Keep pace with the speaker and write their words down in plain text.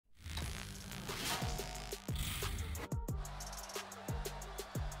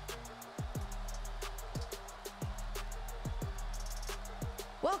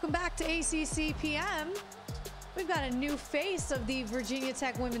Welcome back to ACC PM. We've got a new face of the Virginia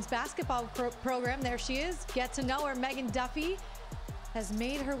Tech women's basketball program. There she is. Get to know her. Duffy has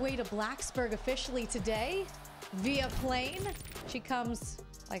made her way to Blacksburg officially today via plane. She comes,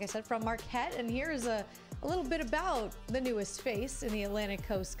 like I said, from Marquette. And here's a little bit about the newest face in the Atlantic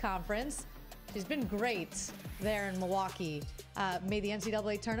Coast Conference. She's been great there in Milwaukee. Made the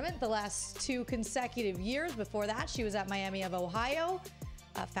NCAA tournament the last 2 consecutive years. Before that, she was at Miami of Ohio.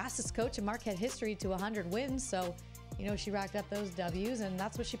 Fastest coach in Marquette history to 100 wins. So, you know, she racked up those W's, and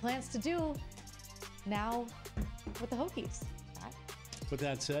that's what she plans to do now with the Hokies. With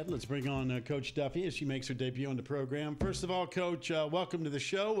that said, let's bring on Coach Duffy as she makes her debut on the program. First of all, Coach, welcome to the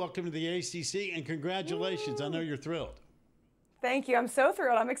show. Welcome to the ACC, and congratulations. Woo! I know you're thrilled. Thank you. I'm so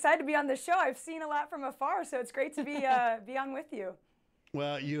thrilled. I'm excited to be on the show. I've seen a lot from afar, so it's great to be on with you.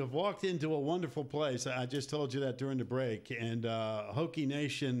 Well, you have walked into a wonderful place. I just told you that during the break. And Hokie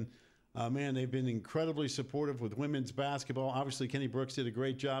Nation, man, they've been incredibly supportive with women's basketball. Obviously, Kenny Brooks did a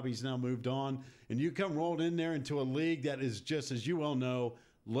great job. He's now moved on. And you come rolled in there into a league that is just, as you well know,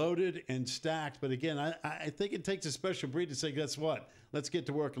 loaded and stacked. But again, I think it takes a special breed to say, guess what? Let's get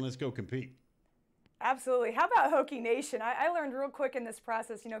to work and let's go compete. Absolutely. How about Hokie Nation? I learned real quick in this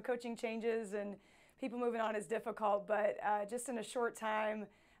process, you know, coaching changes and people moving on is difficult, but just in a short time,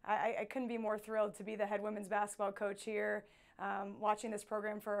 I couldn't be more thrilled to be the head women's basketball coach here. Watching this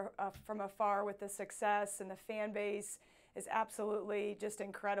program from afar with the success and the fan base is absolutely just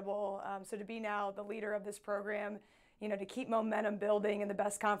incredible. So to be now the leader of this program, you know, to keep momentum building in the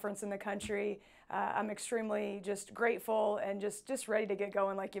best conference in the country, I'm extremely just grateful and just ready to get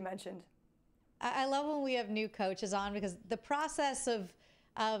going, like you mentioned. I love when we have new coaches on, because the process of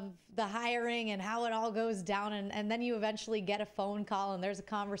the hiring and how it all goes down, and then you eventually get a phone call and there's a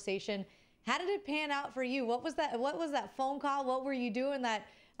conversation. How did it pan out for you? What was that phone call? What were you doing that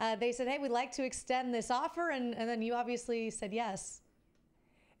they said, hey, we'd like to extend this offer, and then you obviously said yes?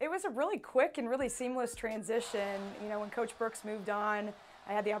 It was a really quick and really seamless transition. You know, when Coach Brooks moved on,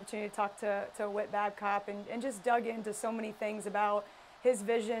 I had the opportunity to talk to Whit Babcock and just dug into so many things about his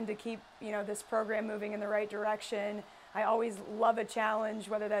vision to keep, you know, this program moving in the right direction. I always love a challenge,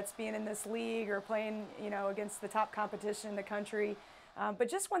 whether that's being in this league or playing, you know, against the top competition in the country. But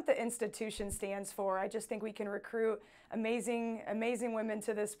just what the institution stands for. I just think we can recruit amazing women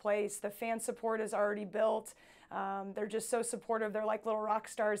to this place. The fan support is already built. They're just so supportive. They're like little rock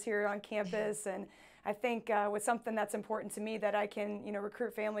stars here on campus. And I think with something that's important to me, that I can, you know,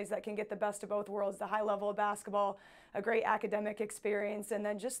 recruit families that can get the best of both worlds, the high level of basketball, a great academic experience, and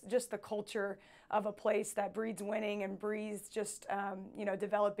then just the culture of a place that breeds winning and breeds just, you know,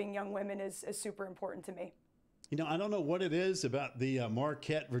 developing young women is super important to me. You know, I don't know what it is about the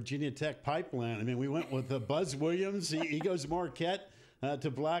Marquette Virginia Tech pipeline. I mean, we went with Buzz Williams. He goes Marquette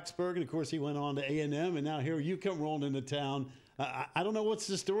to Blacksburg, and of course he went on to A&M, and now here you come rolling into town. I don't know what's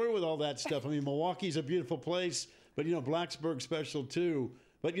the story with all that stuff. I mean, Milwaukee's a beautiful place, but, you know, Blacksburg's special too.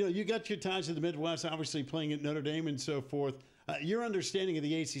 But, you know, you got your ties to the Midwest, obviously playing at Notre Dame and so forth. Your understanding of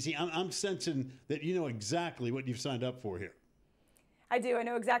the ACC, I'm sensing that you know exactly what you've signed up for here. I do. I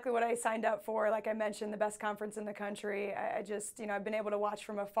know exactly what I signed up for. Like I mentioned, the best conference in the country. I just, you know, I've been able to watch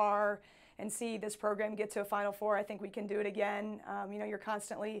from afar and see this program get to a Final Four. I think we can do it again. You know, you're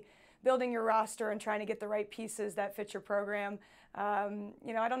constantly building your roster and trying to get the right pieces that fit your program.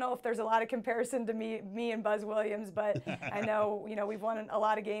 You know, I don't know if there's a lot of comparison to me and Buzz Williams, but I know, you know, we've won a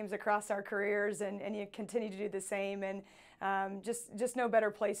lot of games across our careers, and you continue to do the same. And just no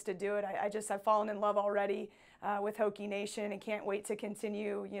better place to do it. I've fallen in love already with Hokie Nation, and can't wait to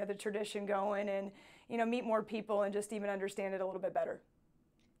continue, you know, the tradition going, and, you know, meet more people and just even understand it a little bit better.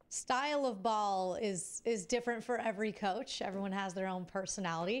 Style of ball is different for every coach. Everyone has their own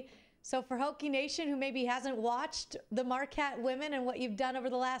personality. So for Hokie Nation, who maybe hasn't watched the Marquette women and what you've done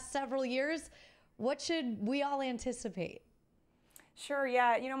over the last several years, what should we all anticipate? Sure,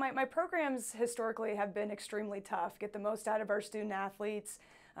 yeah. You know, my programs historically have been extremely tough. Get the most out of our student athletes.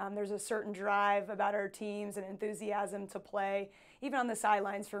 There's a certain drive about our teams and enthusiasm to play. Even on the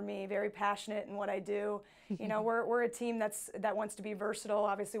sidelines, for me, very passionate in what I do. You know, we're a team that wants to be versatile.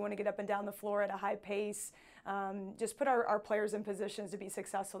 Obviously, want to get up and down the floor at a high pace. Just put our players in positions to be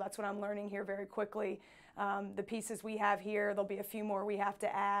successful. That's what I'm learning here very quickly. The pieces we have here, there'll be a few more we have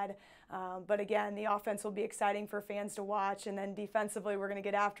to add. But again, the offense will be exciting for fans to watch. And then defensively, we're going to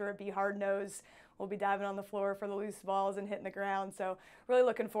get after it, be hard-nosed. We'll be diving on the floor for the loose balls and hitting the ground. So really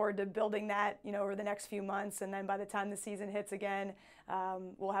looking forward to building that, you know, over the next few months. And then by the time the season hits again,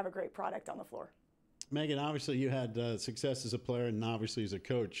 we'll have a great product on the floor. Megan, obviously you had success as a player and obviously as a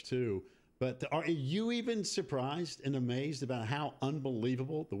coach too. But are you even surprised and amazed about how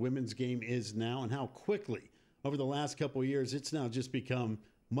unbelievable the women's game is now and how quickly over the last couple of years it's now just become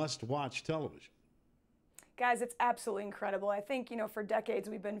must-watch television? Guys, it's absolutely incredible. I think, for decades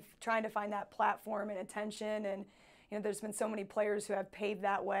we've been trying to find that platform and attention, and, there's been so many players who have paved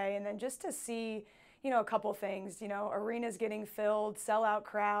that way. And then just to see, a couple things, arenas getting filled, sellout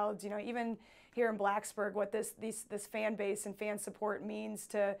crowds, even here in Blacksburg, what this fan base and fan support means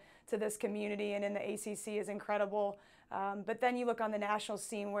to this community and in the ACC is incredible. But then you look on the national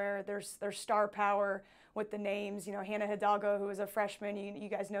scene where there's star power with the names, Hannah Hidalgo, who is a freshman. You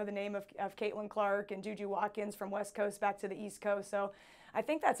guys know the name of Caitlin Clark and Juju Watkins from West Coast back to the East Coast. So I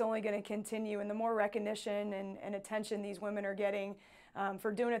think that's only going to continue. And the more recognition and attention these women are getting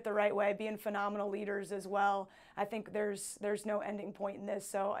for doing it the right way, being phenomenal leaders as well, I think there's no ending point in this.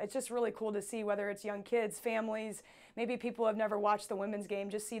 So it's just really cool to see, whether it's young kids, families, maybe people who have never watched the women's game,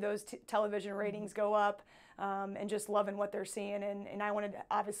 just see those television ratings go up and just loving what they're seeing. And I wanted to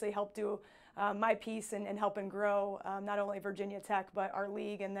obviously help do my piece and help and grow not only Virginia Tech, but our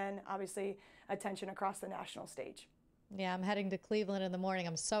league, and then obviously attention across the national stage. Yeah, I'm heading to Cleveland in the morning.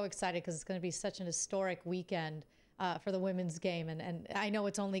 I'm so excited because it's going to be such an historic weekend for the women's game, and I know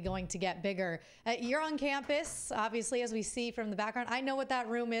it's only going to get bigger. You're on campus, obviously, as we see from the background. I know what that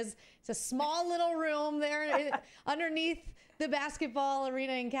room is. It's a small little room there underneath the basketball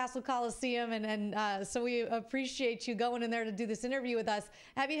arena in Castle Coliseum, and so we appreciate you going in there to do this interview with us.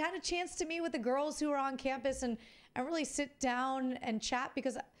 Have you had a chance to meet with the girls who are on campus and really sit down and chat?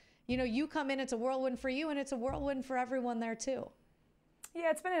 Because you come in, it's a whirlwind for you, and it's a whirlwind for everyone there too. Yeah,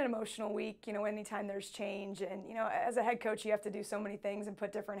 it's been an emotional week, anytime there's change. And, as a head coach, you have to do so many things and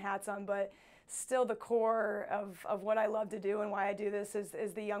put different hats on. But still the core of what I love to do and why I do this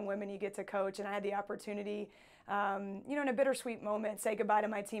is the young women you get to coach. And I had the opportunity, in a bittersweet moment, say goodbye to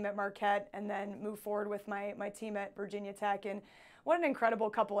my team at Marquette and then move forward with my team at Virginia Tech. And what an incredible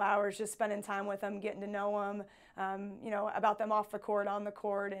couple hours just spending time with them, getting to know them, about them off the court, on the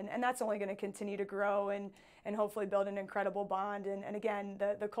court. And that's only going to continue to grow and hopefully build an incredible bond. And again,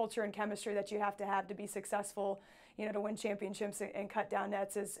 the culture and chemistry that you have to be successful, to win championships and cut down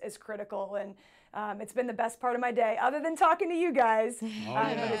nets is critical. And it's been the best part of my day, other than talking to you guys.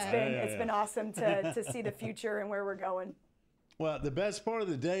 But it's been awesome to see the future and where we're going. Well, the best part of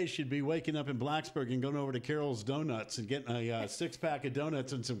the day should be waking up in Blacksburg and going over to Carol's Donuts and getting a six-pack of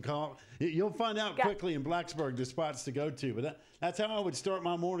donuts and some coffee. You'll find out quickly in Blacksburg the spots to go to. But that's how I would start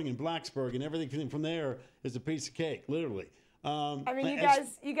my morning in Blacksburg, and everything from there is a piece of cake, literally. I mean,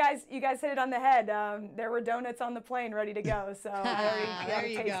 you guys hit it on the head. There were donuts on the plane ready to go, so I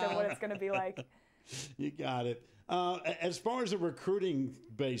already got a taste of what it's going to be like. You got it. As far as the recruiting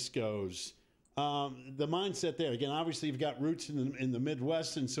base goes, the mindset there, again, obviously you've got roots in the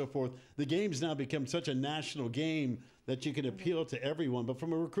Midwest and so forth. The game's now become such a national game that you can appeal to everyone. But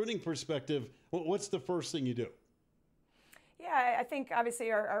from a recruiting perspective, what's the first thing you do? Yeah, I think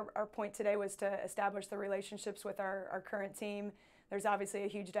obviously our point today was to establish the relationships with our current team. There's obviously a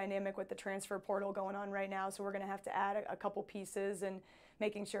huge dynamic with the transfer portal going on right now, so we're going to have to add a couple pieces and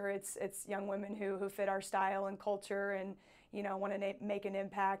making sure it's young women who fit our style and culture and want to make an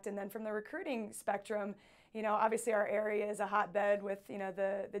impact. And then from the recruiting spectrum, obviously our area is a hotbed with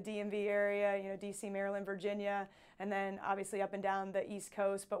the DMV area, DC, Maryland, Virginia, and then obviously up and down the East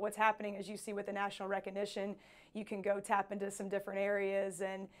Coast. But what's happening, as you see with the national recognition, you can go tap into some different areas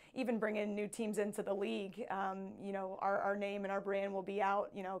and even bring in new teams into the league. Our name and our brand will be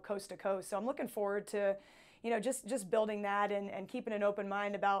out, coast to coast. So I'm looking forward to just building that and keeping an open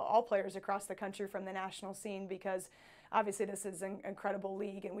mind about all players across the country from the national scene, because obviously this is an incredible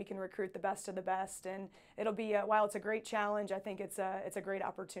league and we can recruit the best of the best. And it'll be, while it's a great challenge, I think it's a great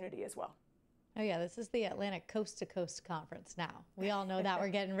opportunity as well. Oh yeah, this is the Atlantic Coast to Coast Conference now. We all know that. We're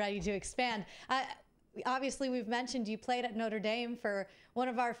getting ready to expand. Obviously, we've mentioned you played at Notre Dame for one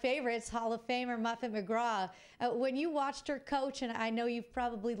of our favorites, Hall of Famer Muffet McGraw. When you watched her coach, and I know you've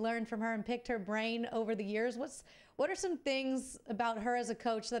probably learned from her and picked her brain over the years, what are some things about her as a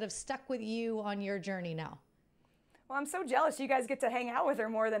coach that have stuck with you on your journey now? Well, I'm so jealous you guys get to hang out with her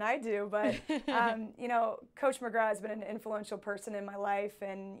more than I do. But, Coach McGraw has been an influential person in my life,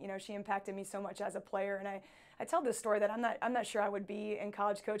 and, she impacted me so much as a player. And I tell this story that I'm not sure I would be in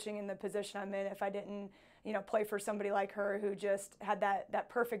college coaching in the position I'm in if I didn't, play for somebody like her who just had that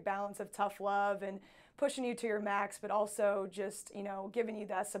perfect balance of tough love and pushing you to your max, but also just, giving you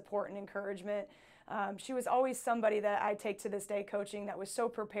that support and encouragement. She was always somebody that I take to this day coaching that was so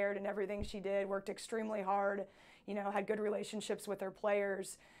prepared in everything she did, worked extremely hard, had good relationships with her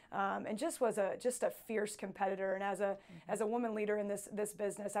players. and just was a fierce competitor. And as a woman leader in this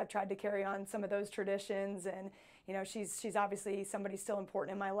business, I've tried to carry on some of those traditions. And she's obviously somebody still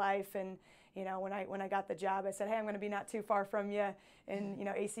important in my life. And when I got the job, I said, hey, I'm going to be not too far from you in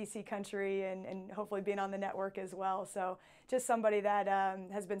ACC country, and hopefully being on the network as well. So just somebody that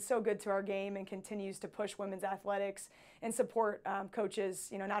has been so good to our game and continues to push women's athletics and support coaches,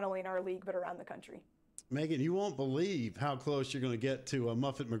 not only in our league but around the country. Megan, you won't believe how close you're going to get to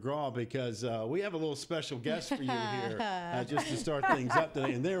Muffet McGraw, because we have a little special guest for you here just to start things up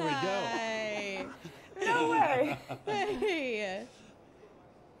today. And there we go. Hey. No way. Hey.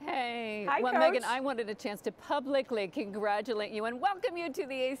 Hey, Hi, well, Coach. Megan, I wanted a chance to publicly congratulate you and welcome you to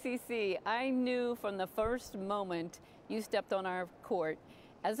the ACC. I knew from the first moment you stepped on our court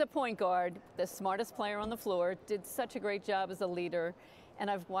as a point guard, the smartest player on the floor, did such a great job as a leader.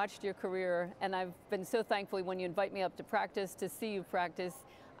 And I've watched your career, and I've been so thankful when you invite me up to practice, to see you practice.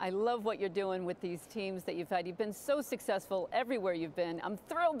 I love what you're doing with these teams that you've had. You've been so successful everywhere you've been. I'm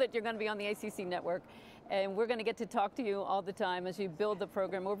thrilled that you're going to be on the ACC network, and we're going to get to talk to you all the time as you build the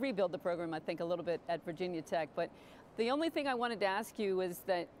program, or rebuild the program, I think, a little bit at Virginia Tech. But the only thing I wanted to ask you is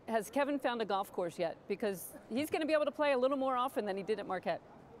that, has Kevin found a golf course yet? Because he's going to be able to play a little more often than he did at Marquette.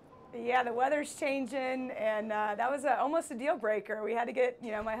 Yeah, the weather's changing, and that was almost a deal breaker. We had to get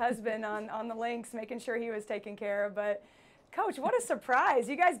my husband on the links, making sure he was taken care of. But Coach, what a surprise!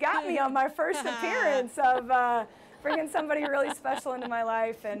 You guys got me on my first appearance of bringing somebody really special into my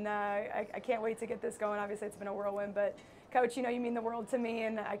life, and I can't wait to get this going. Obviously, it's been a whirlwind, but Coach, you mean the world to me,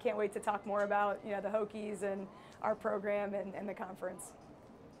 and I can't wait to talk more about the Hokies and our program and the conference.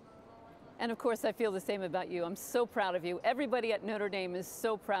 And of course, I feel the same about you. I'm so proud of you. Everybody at Notre Dame is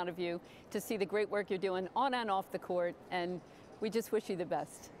so proud of you to see the great work you're doing on and off the court, and we just wish you the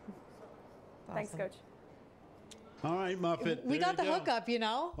best. Awesome. Thanks, Coach. All right, Muffet. We got the go. hookup, We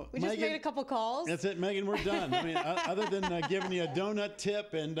just Megan, made a couple calls. That's it, Megan. We're done. I mean, other than giving you a donut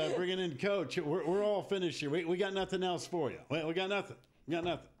tip and bringing in Coach, we're all finished here. We got nothing else for you. We got nothing. We got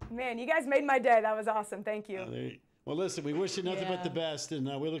nothing. Man, you guys made my day. That was awesome. Thank you. Well, listen, we wish you nothing but the best, and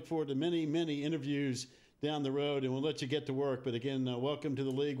we look forward to many, many interviews down the road, and we'll let you get to work. But again, welcome to the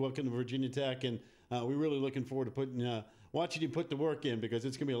league, welcome to Virginia Tech, and we're really looking forward to watching you put the work in, because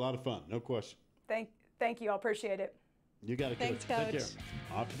it's going to be a lot of fun, no question. Thank you. I appreciate it. You got it, Coach. Thanks, Coach. Take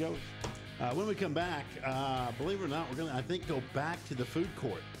care. Off you go. When we come back, believe it or not, we're going to, I think, go back to the food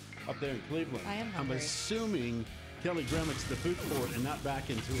court up there in Cleveland. I am hungry. I'm assuming Kelly Gremick's the food court and not back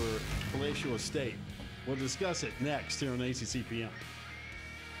into her palatial estate. We'll discuss it next here on ACC PM.